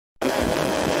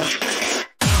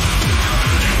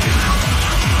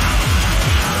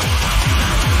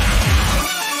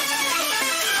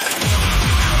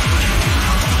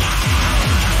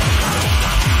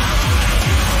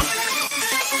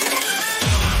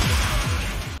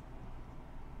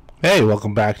Hey,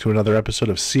 welcome back to another episode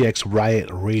of CX Riot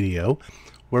Radio,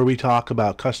 where we talk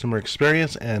about customer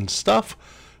experience and stuff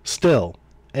still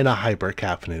in a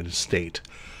hyper-caffeinated state.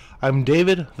 I'm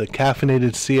David, the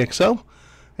caffeinated CXO,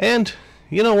 and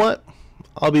you know what?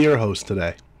 I'll be your host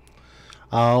today.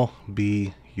 I'll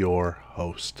be your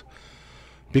host.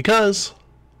 Because,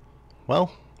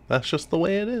 well, that's just the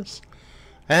way it is,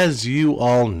 as you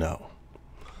all know.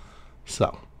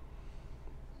 So,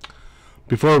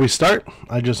 before we start,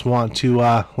 I just want to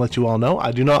let you all know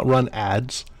I do not run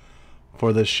ads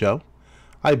for this show.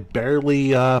 I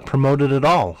barely promote it at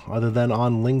all, other than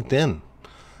on LinkedIn,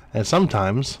 and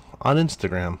sometimes on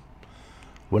Instagram,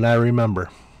 when I remember.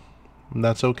 And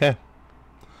that's okay.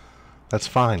 That's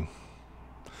fine.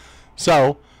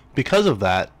 So, because of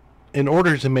that, in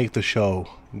order to make the show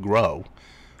grow,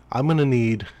 I'm going to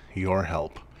need your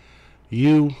help.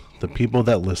 You, the people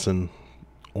that listen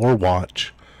or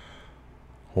watch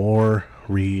or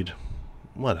read,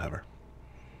 whatever.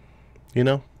 You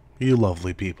know, you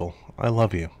lovely people. I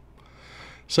love you.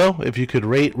 So, if you could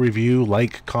rate, review,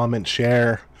 like, comment,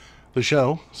 share the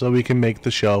show so we can make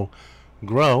the show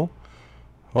grow,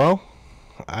 well,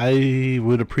 I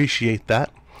would appreciate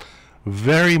that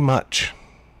very much.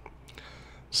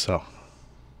 So,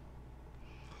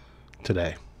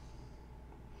 today,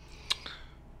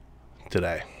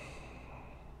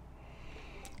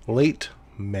 late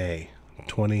May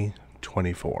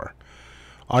 2024.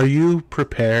 Are you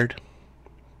prepared?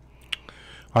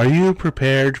 Are you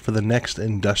prepared for the next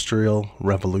industrial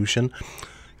revolution?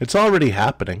 It's already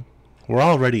happening. We're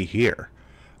already here.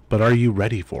 But are you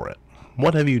ready for it?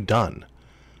 What have you done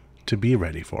to be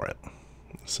ready for it?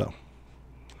 So,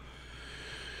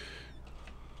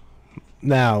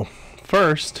 now,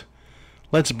 first,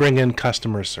 let's bring in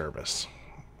customer service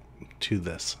to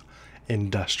this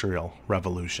industrial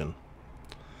revolution.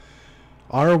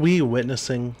 Are we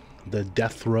witnessing the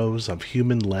death throes of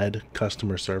human-led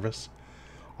customer service?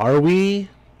 Are we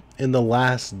in the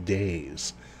last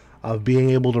days of being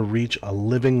able to reach a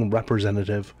living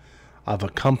representative of a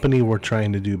company we're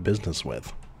trying to do business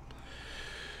with?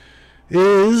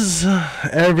 Is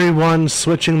everyone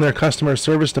switching their customer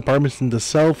service departments into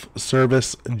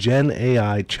self-service Gen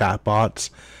AI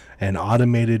chatbots and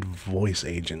automated voice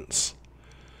agents?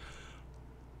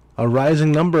 A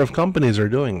rising number of companies are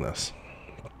doing this.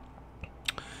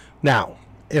 Now,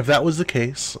 if that was the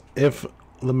case, if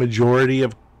the majority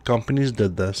of companies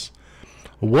did this,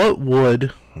 what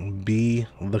would be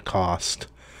the cost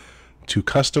to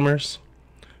customers,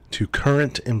 to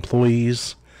current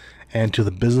employees, and to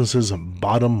the business's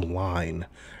bottom line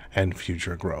and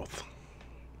future growth?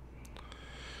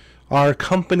 Are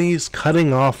companies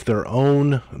cutting off their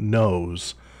own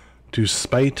nose to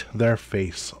spite their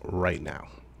face right now?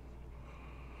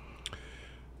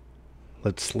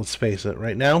 Let's face it,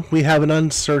 right now we have an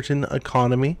uncertain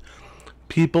economy.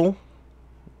 People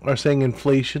are saying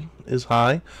inflation is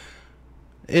high.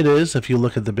 It is, if you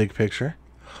look at the big picture.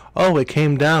 Oh, it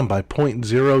came down by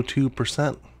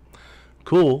 0.02%.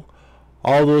 Cool.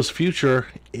 All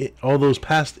those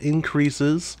past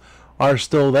increases are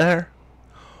still there.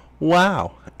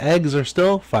 Wow. Eggs are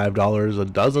still $5 a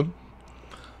dozen.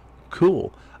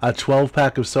 Cool. A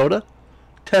 12-pack of soda,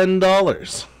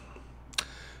 $10.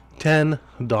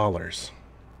 $10.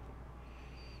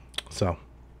 So,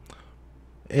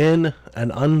 in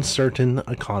an uncertain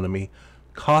economy,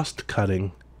 cost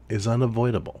cutting is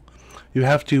unavoidable. You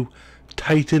have to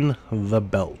tighten the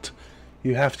belt.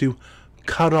 You have to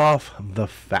cut off the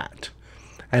fat.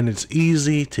 And it's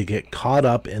easy to get caught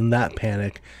up in that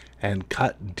panic and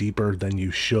cut deeper than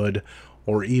you should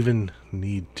or even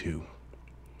need to.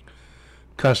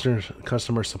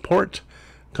 Customer support,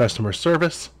 customer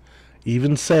service,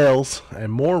 even sales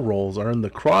and more roles are in the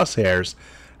crosshairs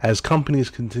as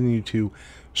companies continue to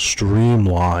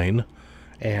streamline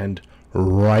and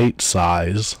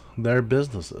right-size their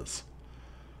businesses.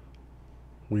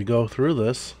 We go through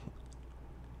this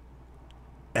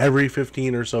every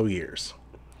 15 or so years.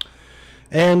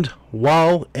 And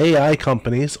while AI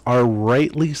companies are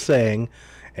rightly saying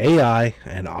AI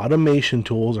and automation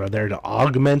tools are there to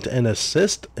augment and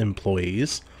assist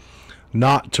employees,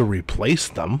 not to replace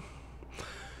them,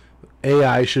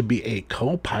 AI should be a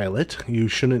co-pilot. You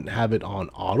shouldn't have it on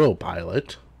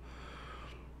autopilot.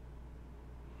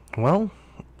 Well,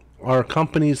 are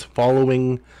companies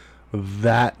following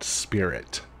that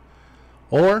spirit?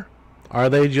 Or are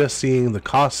they just seeing the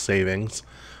cost savings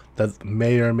that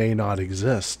may or may not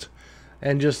exist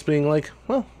and just being like,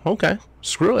 well, okay,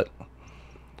 screw it.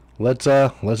 Let's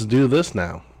do this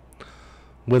now.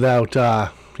 Without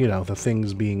the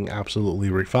things being absolutely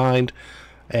refined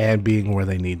and being where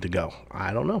they need to go.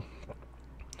 I don't know.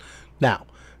 Now,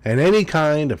 in any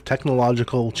kind of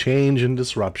technological change and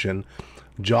disruption,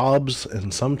 jobs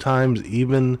and sometimes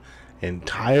even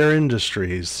entire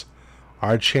industries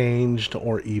are changed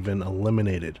or even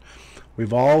eliminated.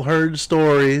 We've all heard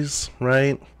stories,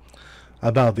 right,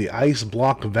 about the ice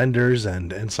block vendors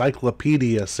and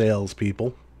encyclopedia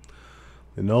salespeople.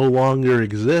 They no longer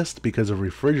exist because of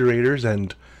refrigerators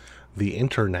and the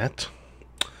internet.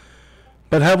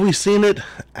 But have we seen it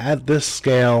at this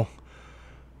scale,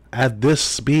 at this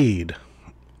speed,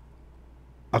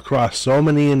 across so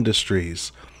many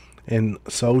industries in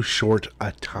so short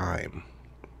a time?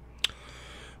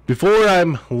 Before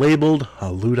I'm labeled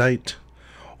a Luddite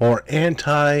or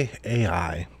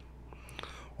anti-AI,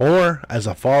 or as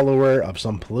a follower of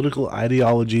some political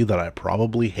ideology that I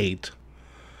probably hate,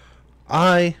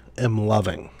 I am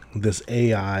loving this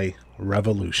AI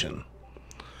revolution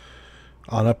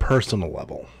on a personal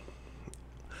level.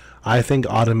 I think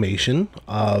automation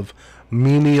of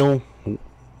menial,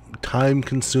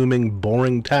 time-consuming,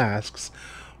 boring tasks,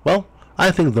 well,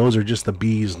 I think those are just the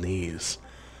bee's knees.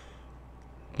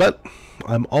 But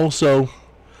I'm also,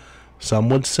 some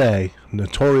would say,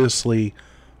 notoriously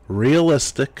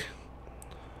realistic,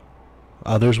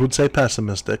 others would say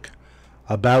pessimistic,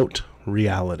 about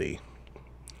reality.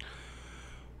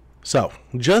 So,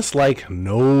 just like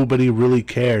nobody really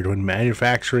cared when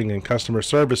manufacturing and customer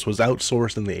service was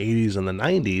outsourced in the 80s and the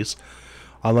 90s,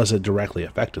 unless it directly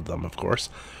affected them, of course,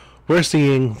 we're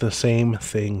seeing the same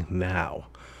thing now.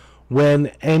 When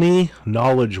any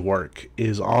knowledge work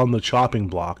is on the chopping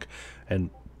block and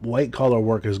white-collar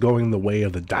work is going the way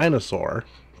of the dinosaur,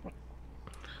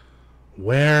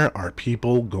 where are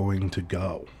people going to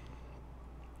go?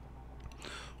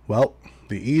 Well,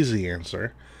 the easy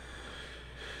answer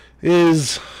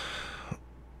is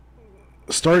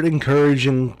start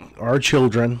encouraging our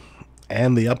children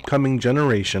and the upcoming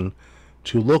generation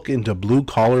to look into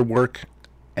blue-collar work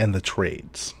and the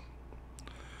trades.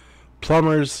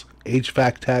 Plumbers,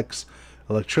 HVAC techs,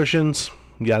 electricians,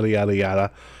 yada yada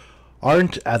yada,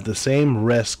 aren't at the same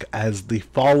risk as the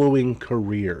following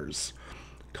careers: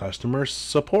 customer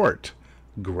support,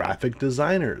 graphic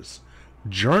designers,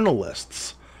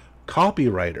 journalists,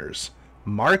 copywriters,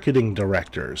 marketing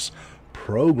directors,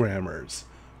 programmers,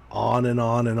 on and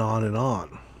on and on and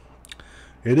on.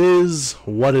 It is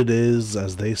what it is,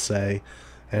 as they say,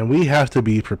 and we have to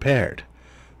be prepared.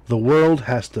 The world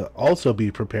has to also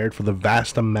be prepared for the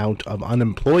vast amount of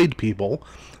unemployed people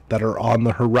that are on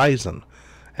the horizon.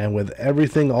 And with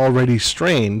everything already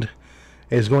strained,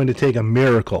 it's going to take a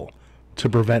miracle to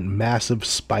prevent massive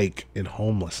spike in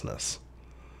homelessness.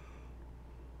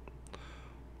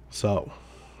 So,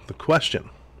 the question: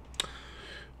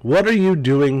 what are you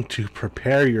doing to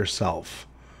prepare yourself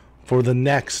for the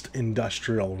next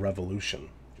industrial revolution?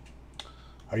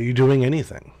 Are you doing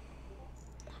anything?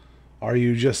 Are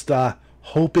you just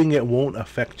hoping it won't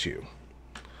affect you?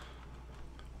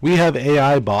 We have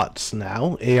AI bots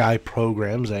now, AI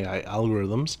programs, AI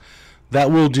algorithms that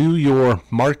will do your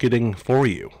marketing for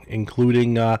you,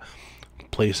 including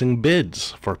placing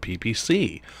bids for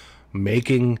PPC,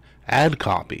 making ad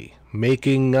copy,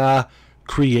 making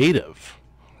creative,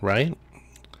 right?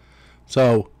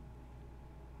 So,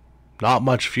 not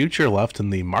much future left in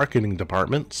the marketing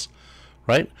departments,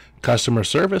 right? Customer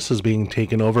service is being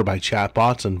taken over by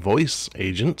chatbots and voice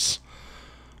agents.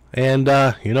 And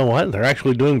you know what? They're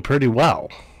actually doing pretty well.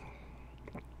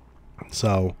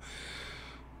 So,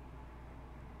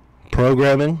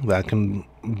 programming, that can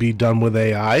be done with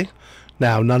AI.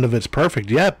 Now, none of it's perfect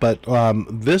yet, but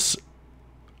this,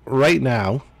 right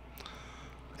now,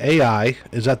 AI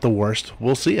is at the worst.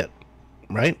 We'll see it,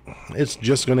 right? It's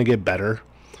just going to get better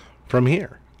from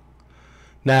here.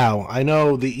 Now, I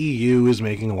know the EU is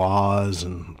making laws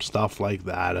and stuff like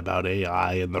that about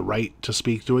AI and the right to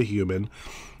speak to a human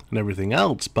and everything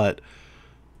else, but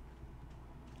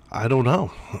I don't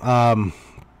know.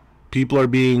 People are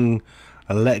being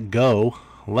let go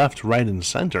left, right, and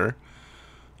center.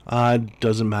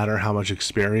 Doesn't matter how much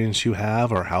experience you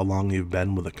have or how long you've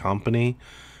been with a company.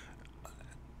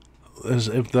 As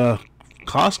if the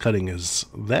cost cutting is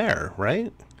there,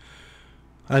 right?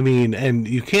 I mean, and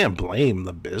you can't blame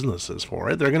the businesses for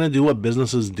it. They're going to do what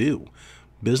businesses do.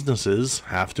 Businesses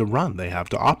have to run, they have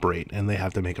to operate, and they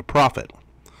have to make a profit,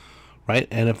 right?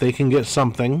 And if they can get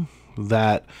something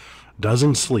that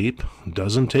doesn't sleep,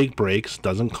 doesn't take breaks,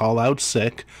 doesn't call out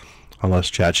sick,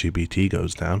 unless ChatGPT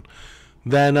goes down,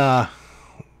 then,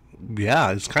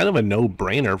 yeah, it's kind of a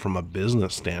no-brainer from a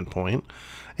business standpoint.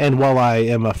 And while I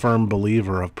am a firm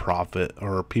believer of profit,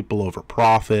 or people over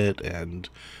profit, and,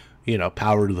 you know,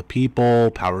 power to the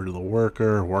people, power to the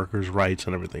worker, workers' rights,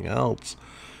 and everything else,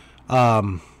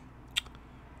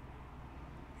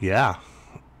 yeah,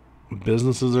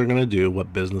 businesses are going to do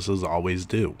what businesses always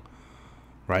do,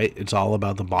 right? It's all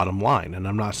about the bottom line. And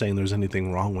I'm not saying there's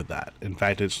anything wrong with that. In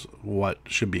fact, it's what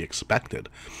should be expected.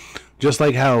 Just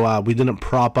like how we didn't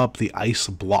prop up the ice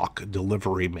block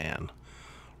delivery man,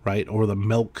 right? Or the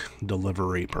milk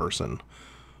delivery person,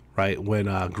 right? When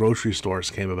grocery stores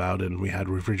came about and we had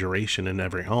refrigeration in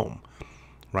every home,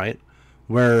 right?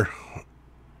 Where,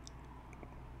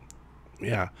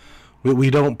 yeah, we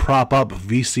don't prop up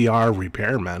VCR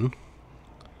repairmen,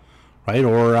 right?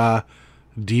 Or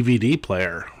DVD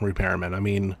player repairmen. I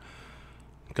mean,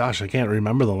 gosh, I can't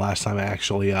remember the last time I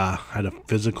actually had a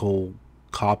physical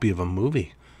copy of a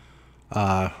movie.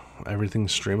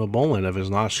 Everything's streamable, and if it's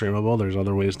not streamable, there's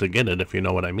other ways to get it, if you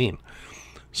know what I mean.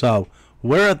 So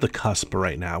we're at the cusp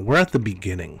right now. We're at the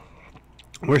beginning.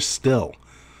 We're still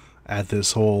at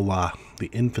this whole the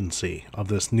infancy of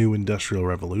this new industrial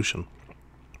revolution,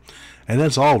 and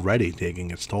it's already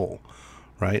taking its toll.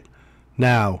 Right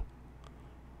now,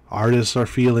 artists are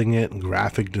feeling it,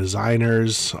 graphic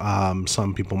designers.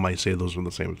 Some people might say those are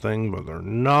the same thing, but they're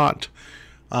not.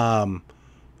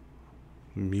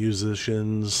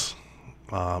 Musicians,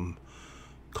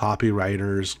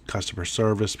 copywriters, customer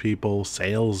service people,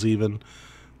 sales, even.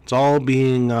 It's all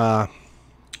being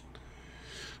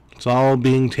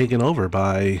taken over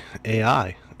by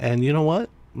AI. And you know what?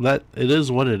 That it is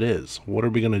what it is. What are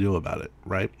we going to do about it,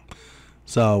 right?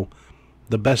 So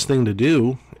the best thing to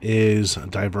do is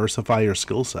diversify your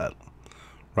skill set,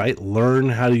 right? Learn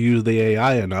how to use the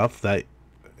AI enough that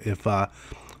if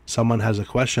someone has a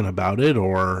question about it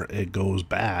or it goes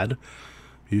bad,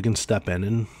 you can step in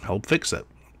and help fix it.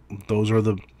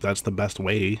 That's the best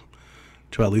way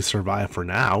to at least survive for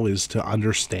now, is to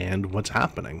understand what's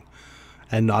happening.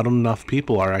 And not enough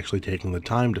people are actually taking the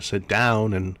time to sit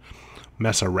down and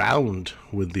mess around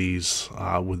with these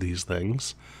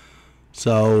things.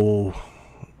 So,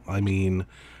 I mean,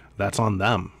 that's on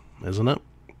them, isn't it?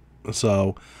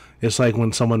 So, it's like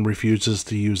when someone refuses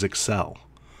to use Excel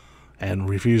and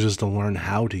refuses to learn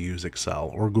how to use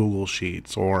Excel or Google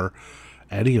Sheets or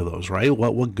any of those, right?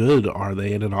 What good are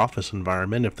they in an office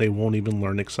environment if they won't even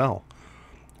learn Excel,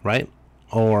 right?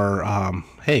 Or,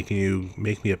 hey, can you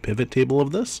make me a pivot table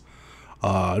of this?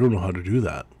 I don't know how to do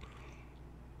that.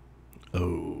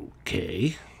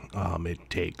 Okay. It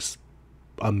takes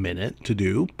a minute to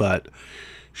do, but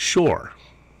sure.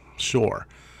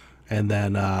 And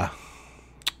then,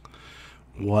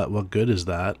 what good is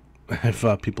that if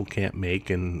people can't make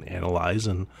and analyze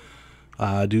and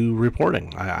do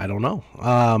reporting? I don't know.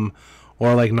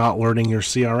 Or like not learning your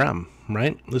CRM,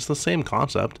 right? It's the same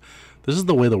concept. This is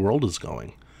the way the world is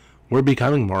going. We're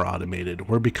becoming more automated.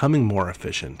 We're becoming more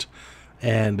efficient.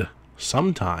 And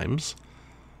sometimes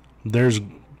there's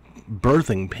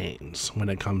birthing pains when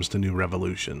it comes to new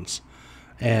revolutions.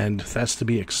 And that's to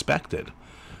be expected.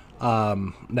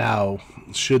 Now,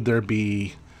 should there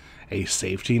be a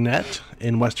safety net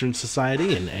in Western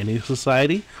society, in any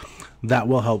society, that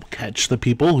will help catch the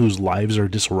people whose lives are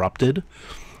disrupted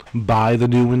by the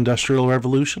new industrial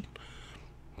revolution?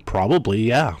 Probably,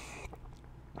 yeah.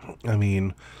 I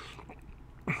mean,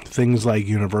 things like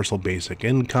universal basic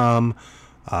income,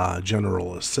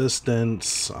 general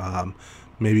assistance,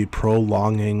 maybe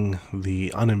prolonging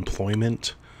the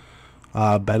unemployment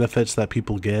benefits that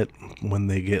people get when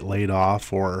they get laid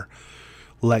off or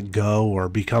let go or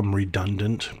become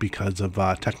redundant because of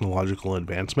technological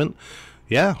advancement.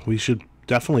 Yeah, we should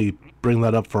definitely bring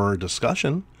that up for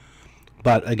discussion.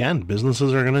 But again,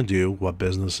 businesses are going to do what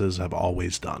businesses have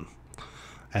always done.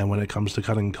 And when it comes to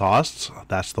cutting costs,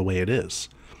 that's the way it is,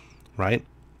 right?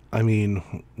 I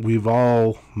mean,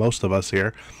 most of us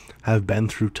here have been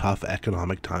through tough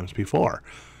economic times before.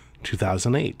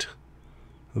 2008,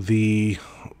 the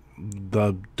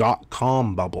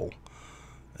dot-com bubble,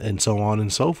 and so on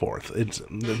and so forth. It's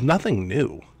nothing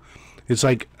new. It's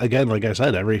like, again, like I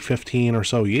said, every 15 or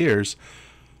so years,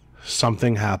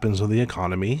 something happens with the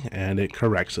economy and it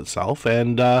corrects itself,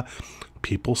 and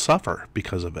people suffer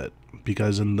because of it.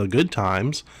 Because in the good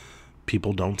times,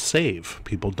 people don't save,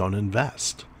 people don't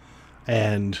invest.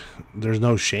 And there's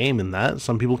no shame in that.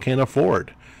 Some people can't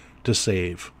afford to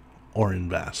save or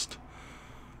invest.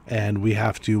 And we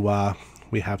have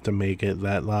to make it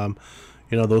that,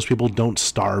 those people don't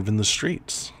starve in the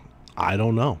streets. I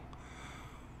don't know.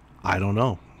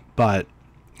 But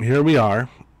here we are.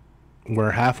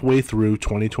 We're halfway through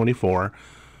 2024.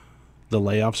 The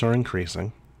layoffs are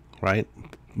increasing, right?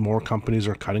 More companies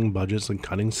are cutting budgets and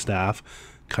cutting staff,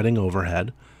 cutting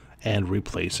overhead, and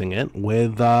replacing it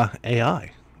with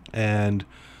AI. And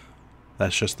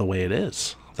that's just the way it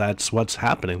is. That's what's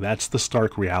happening. That's the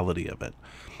stark reality of it.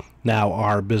 Now,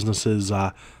 are businesses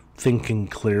thinking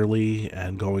clearly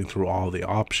and going through all the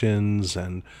options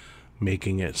and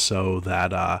making it so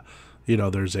that,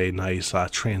 there's a nice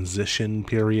transition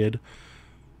period?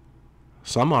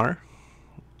 Some are.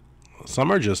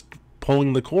 Some are just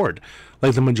pulling the cord,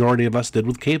 like the majority of us did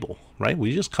with cable, right?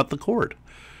 We just cut the cord.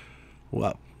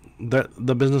 Well,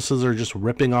 the businesses are just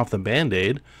ripping off the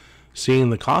Band-Aid, seeing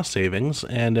the cost savings,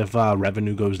 and if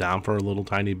revenue goes down for a little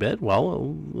tiny bit,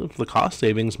 well, if the cost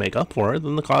savings make up for it,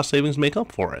 then the cost savings make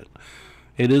up for it.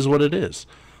 It is what it is.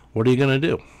 What are you going to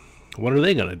do? What are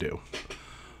they going to do?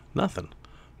 Nothing.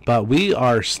 But we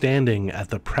are standing at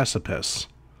the precipice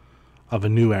of a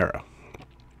new era,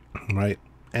 right?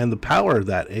 And the power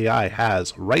that AI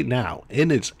has right now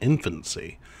in its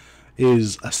infancy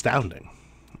is astounding.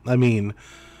 I mean,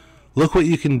 look what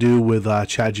you can do with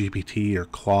ChatGPT or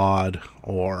Claude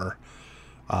or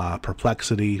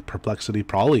Perplexity. Perplexity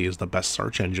probably is the best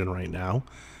search engine right now.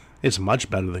 It's much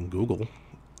better than Google.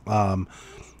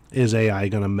 Is AI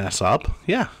going to mess up?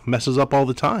 Yeah, messes up all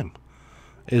the time.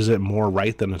 Is it more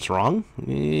right than it's wrong?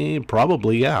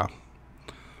 Probably, yeah.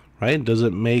 Right? Does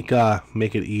it make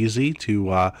it easy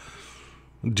to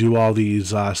do all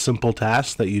these simple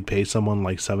tasks that you'd pay someone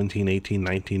like $17, $18,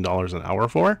 $19 an hour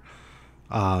for?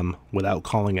 Without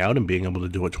calling out and being able to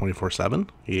do it 24/7?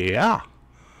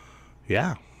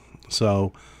 Yeah.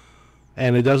 So,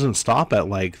 and it doesn't stop at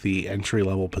like the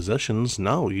entry-level positions.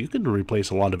 No, you could replace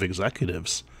a lot of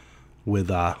executives with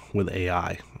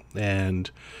AI, and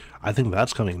I think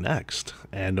that's coming next.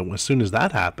 And as soon as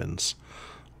that happens,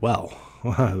 well,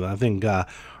 I think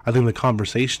the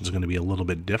conversation is going to be a little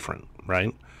bit different,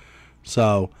 right?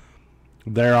 So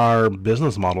there are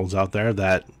business models out there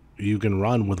that you can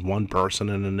run with one person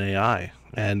and an AI.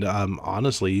 And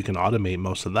honestly, you can automate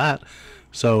most of that,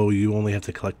 so you only have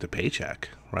to collect a paycheck,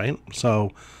 right?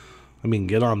 So, I mean,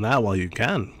 get on that while you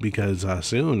can, because as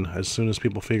soon as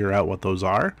people figure out what those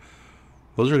are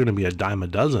going to be a dime a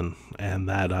dozen, and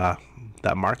that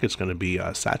market's going to be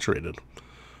saturated.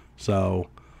 So,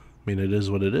 I mean, it is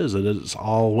what it is. It is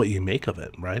all what you make of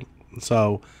it, right?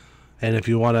 So, and if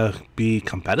you want to be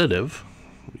competitive,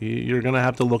 you're going to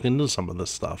have to look into some of this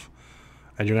stuff.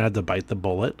 And you're going to have to bite the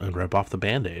bullet and rip off the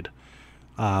Band-Aid.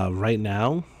 Right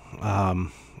now,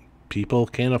 people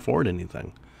can't afford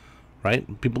anything,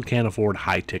 right? People can't afford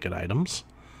high-ticket items.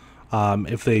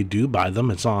 If they do buy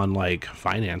them, it's on, like,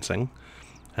 financing.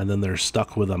 And then they're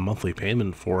stuck with a monthly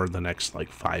payment for the next,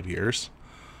 like, 5 years.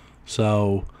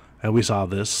 So, and we saw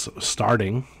this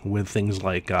starting with things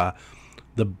like the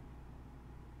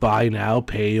buy now,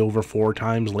 pay over 4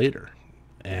 times later.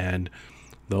 And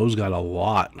those got a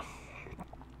lot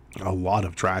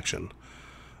of traction.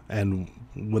 And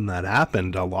when that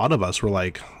happened, a lot of us were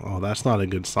like, oh, that's not a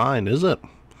good sign, is it?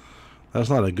 That's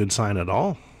not a good sign at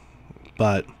all.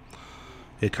 But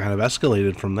it kind of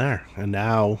escalated from there. And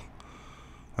now,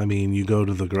 I mean, you go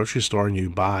to the grocery store and you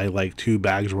buy like 2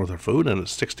 bags worth of food and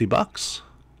it's $60.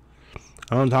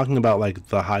 I'm talking about like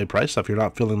the high price stuff. You're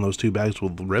not filling those 2 bags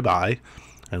with ribeye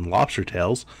and lobster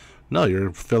tails. No,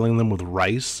 you're filling them with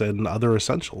rice and other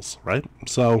essentials, right?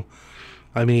 So,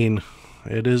 I mean,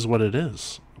 it is what it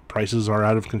is. Prices are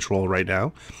out of control right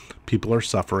now. People are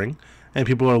suffering, and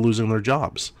people are losing their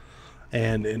jobs.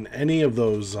 And in any of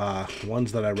those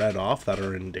ones that I read off that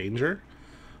are in danger,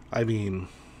 I mean,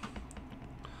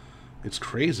 it's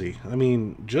crazy. I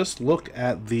mean, just look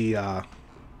at the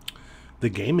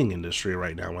gaming industry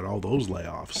right now and all those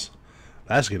layoffs.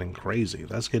 That's getting crazy.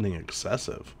 That's getting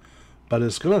excessive. But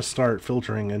it's going to start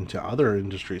filtering into other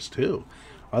industries too.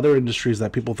 Other industries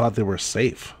that people thought they were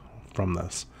safe from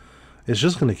this. It's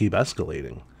just going to keep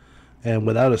escalating. And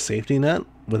without a safety net,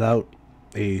 without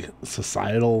a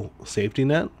societal safety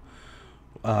net,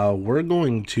 we're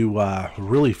going to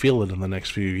really feel it in the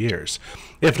next few years,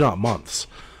 if not months.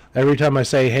 Every time I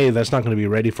say, hey, that's not going to be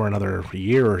ready for another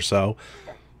year or so,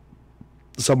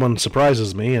 someone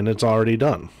surprises me and it's already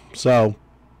done. So,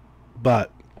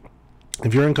 but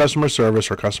if you're in customer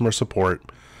service or customer support,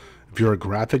 if you're a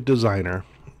graphic designer,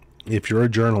 if you're a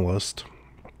journalist,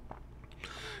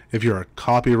 if you're a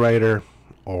copywriter,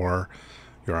 or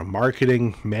you're a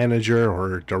marketing manager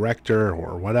or director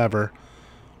or whatever,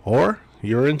 or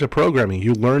you're into programming,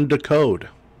 you learned to code,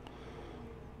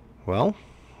 well,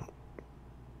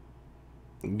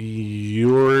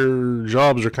 your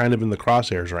jobs are kind of in the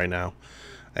crosshairs right now.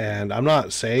 And I'm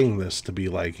not saying this to be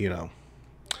like,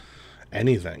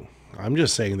 anything. I'm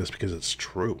just saying this because it's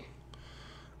true.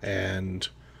 And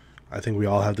I think we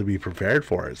all have to be prepared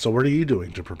for it. So what are you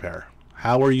doing to prepare?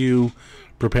 How are you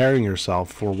preparing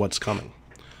yourself for what's coming?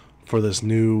 For this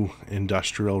new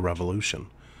industrial revolution?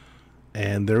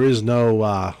 And there is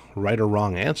no right or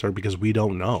wrong answer because we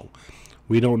don't know.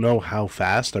 We don't know how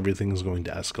fast everything is going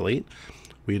to escalate.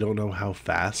 We don't know how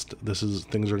fast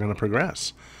things are going to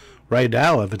progress. Right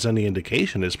now, if it's any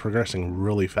indication, it's progressing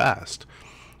really fast.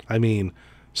 I mean,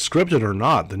 scripted or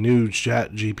not, the new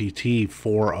ChatGPT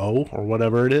 4.0 or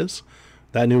whatever it is,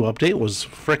 that new update was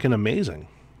freaking amazing.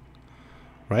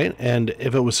 Right? And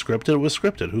if it was scripted, it was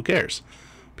scripted. Who cares?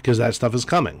 Because that stuff is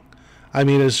coming. I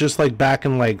mean, it's just like back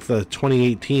in like the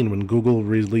 2018 when Google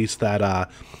released that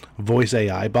voice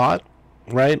AI bot,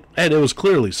 right? And it was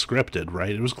clearly scripted,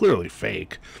 right? It was clearly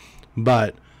fake.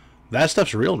 But that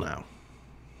stuff's real now,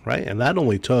 right? And that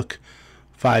only took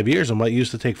 5 years. And what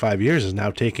used to take 5 years is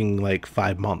now taking like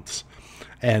 5 months.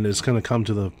 And it's going to come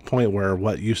to the point where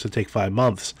what used to take 5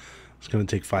 months is going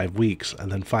to take 5 weeks.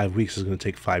 And then 5 weeks is going to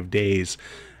take 5 days.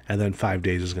 And then 5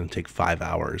 days is going to take 5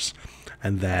 hours.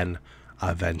 And then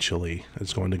eventually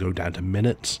it's going to go down to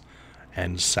minutes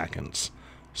and seconds.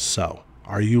 So,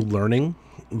 are you learning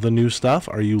the new stuff?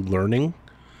 Are you learning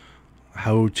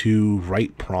how to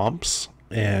write prompts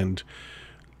and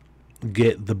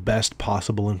get the best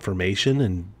possible information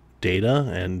and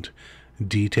data and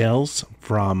details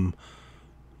from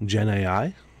Gen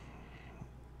AI?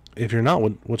 If you're not,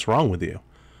 what's wrong with you?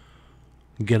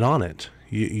 Get on it.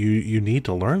 You need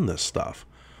to learn this stuff.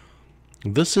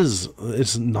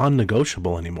 It's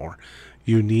non-negotiable anymore.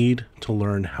 You need to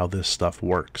learn how this stuff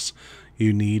works.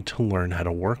 You need to learn how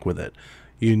to work with it.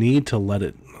 You need to let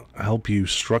it help you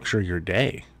structure your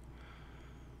day.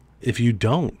 If you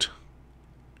don't,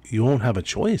 you won't have a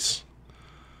choice.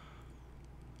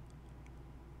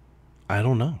 I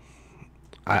don't know.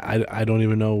 I don't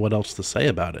even know what else to say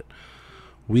about it.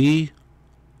 We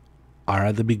are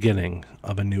at the beginning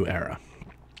of a new era,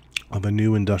 of a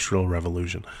new industrial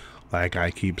revolution, like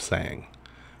I keep saying.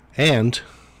 And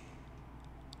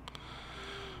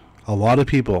a lot of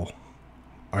people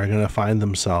are going to find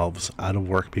themselves out of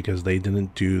work because they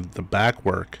didn't do the back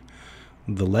work,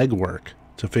 the leg work,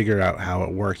 to figure out how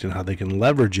it worked and how they can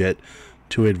leverage it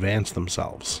to advance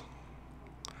themselves.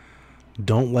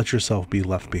 Don't let yourself be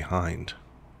left behind.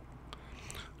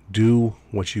 Do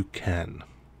what you can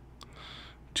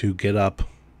to get up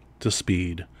to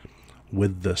speed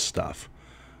with this stuff,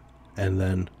 and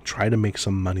then try to make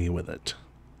some money with it.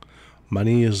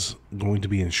 Money is going to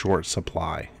be in short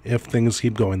supply if things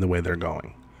keep going the way they're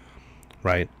going,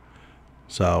 right?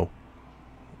 So,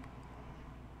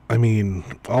 I mean,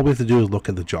 all we have to do is look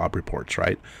at the job reports,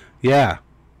 right? Yeah,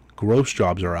 gross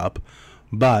jobs are up,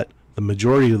 but the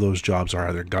majority of those jobs are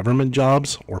either government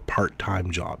jobs or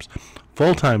part-time jobs.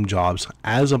 Full-time jobs,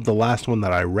 as of the last one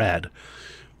that I read,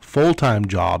 full-time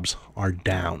jobs are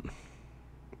down.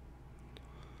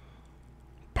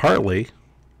 Partly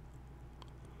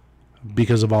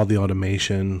because of all the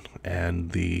automation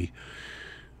and the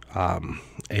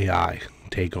AI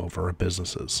takeover of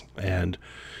businesses. And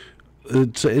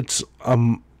it's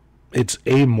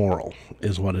amoral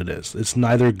is what it is. It's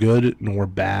neither good nor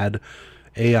bad.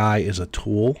 AI is a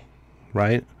tool,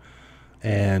 right?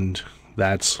 And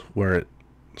that's where it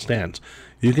stands.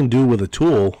 You can do with a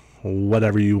tool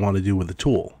whatever you want to do with the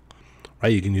tool,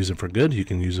 right? You can use it for good, you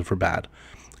can use it for bad.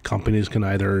 Companies can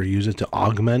either use it to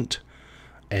augment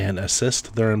and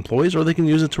assist their employees, or they can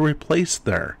use it to replace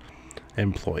their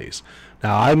employees.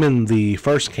 Now, I'm in the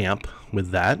first camp with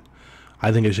that.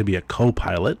 I think it should be a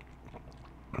co-pilot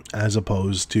as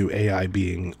opposed to AI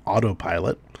being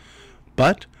autopilot.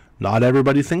 But not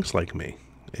everybody thinks like me.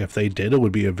 If they did, it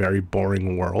would be a very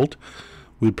boring world.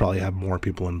 We'd probably have more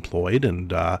people employed, and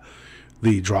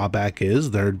the drawback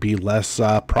is there'd be less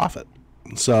profit.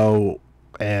 So,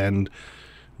 and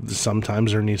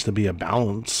sometimes there needs to be a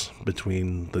balance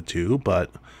between the two,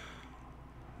 but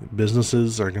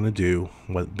businesses are going to do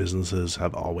what businesses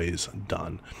have always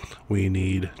done. We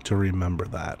need to remember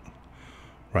that,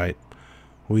 right?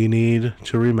 We need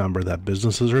to remember that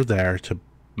businesses are there to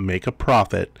make a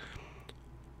profit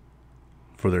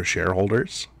for their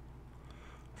shareholders,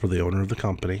 for the owner of the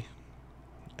company,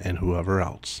 and whoever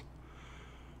else.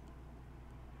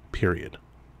 Period.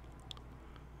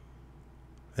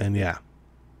 And yeah,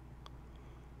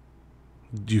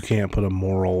 you can't put a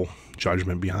moral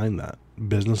judgment behind that.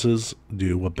 Businesses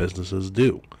do what businesses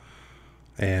do.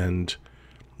 And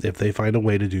if they find a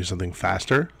way to do something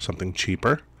faster, something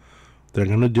cheaper, they're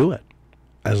going to do it.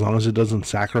 As long as it doesn't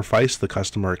sacrifice the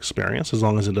customer experience, as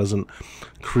long as it doesn't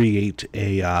create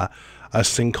a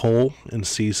sinkhole in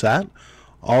CSAT,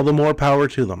 all the more power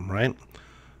to them, right?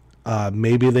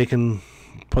 Maybe they can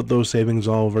put those savings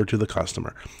all over to the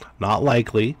customer. Not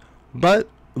likely, but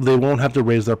they won't have to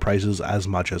raise their prices as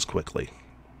much as quickly,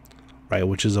 right?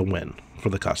 Which is a win for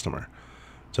the customer.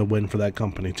 a win for that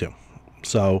company too.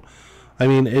 So, I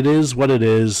mean, it is what it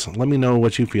is. Let me know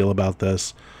what you feel about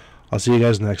this. I'll see you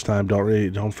guys next time.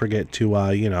 Don't forget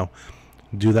to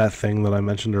do that thing that I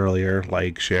mentioned earlier,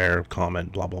 like, share,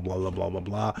 comment, blah blah blah blah blah blah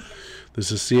blah.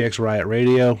 This is CX Riot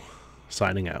Radio,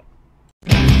 signing out.